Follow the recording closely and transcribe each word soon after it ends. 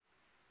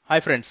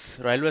Hi friends,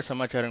 railway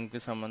సమాచారానికి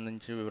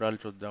సంబంధించి వివరాలు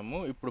చూద్దాము.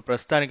 ఇప్పుడు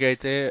ప్రస్తుతానికి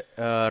అయితే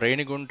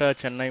రేణిగుంట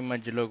చెన్నై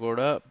మధ్యలో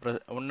కూడా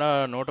ఉన్న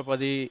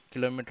 110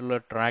 కిలోమీటర్ల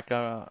ట్రాక్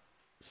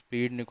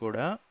స్పీడ్ని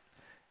కూడా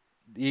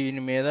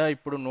దీని మీద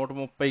ఇప్పుడు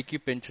 130కి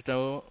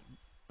పెంచడం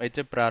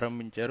అయితే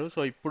ప్రారంభించారు.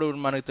 సో ఇప్పుడు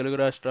మనకి తెలుగు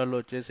రాష్ట్రాల్లో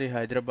వచ్చేసి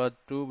హైదరాబాద్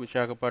టు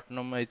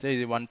విశాఖపట్నం అయితే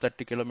ఇది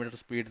 130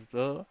 కిలోమీటర్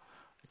స్పీడ్తో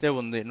అయితే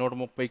ఉంది.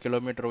 130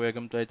 కిలోమీటర్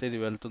వేగంతో అయితే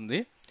ఇది వెళ్తుంది.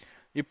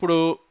 ఇప్పుడు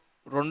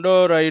రెండో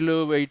రైలు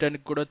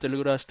వేయటానికి కూడా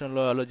తెలుగు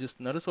రాష్ట్రంలో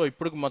ఆలోచిస్తున్నారు. సో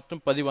ఇప్పుడు మొత్తం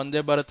 10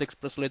 వందే భారత్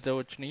ఎక్స్ప్రెస్లు అయితే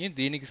వచ్చినాయి.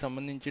 దీనికి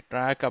సంబంధించి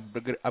ట్రాక్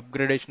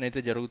అప్గ్రేడేషన్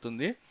అయితే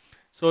జరుగుతుంది.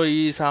 సో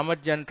ఈ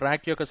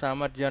ట్రాక్ యొక్క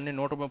సామర్థ్యాన్ని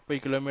 130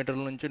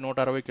 కిలోమీటర్ల నుంచి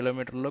 160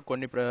 కిలోమీటర్లలో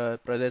కొన్ని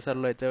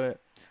ప్రదేశాల్లో అయితే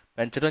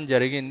పెంచడం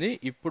జరిగింది.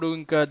 ఇప్పుడు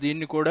ఇంకా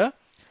దీన్ని కూడా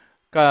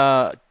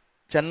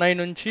చెన్నై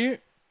నుంచి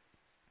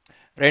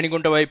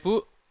రేణిగుంట వైపు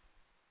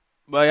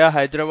వయా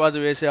హైదరాబాద్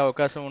వేసే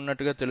అవకాశం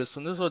ఉన్నట్టుగా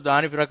తెలుస్తుంది. సో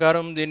దాని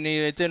ప్రకారం దీన్ని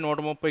అయితే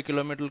 130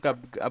 కిలోమీటర్లకు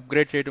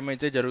అప్గ్రేడ్ చేయడం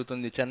అయితే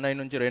జరుగుతుంది. చెన్నై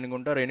నుంచి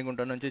రేణిగుంట,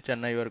 రేణిగుంట నుంచి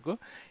చెన్నై వరకు.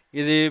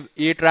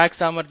 ఈ ట్రాక్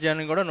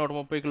సామర్థ్యాన్ని కూడా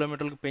 130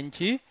 కిలోమీటర్లకు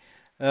పెంచి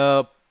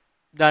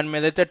దాని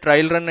మీద అయితే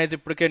ట్రయల్ రన్ అయితే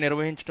ఇప్పటికే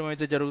నిర్వహించడం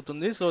అయితే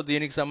జరుగుతుంది. సో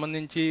దీనికి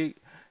సంబంధించి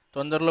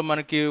తొందరలో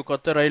మనకి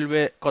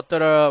కొత్త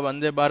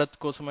వందే భారత్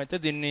కోసం అయితే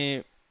దీన్ని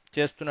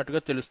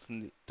చేస్తున్నట్టుగా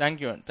తెలుస్తుంది.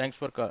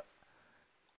 Thanks for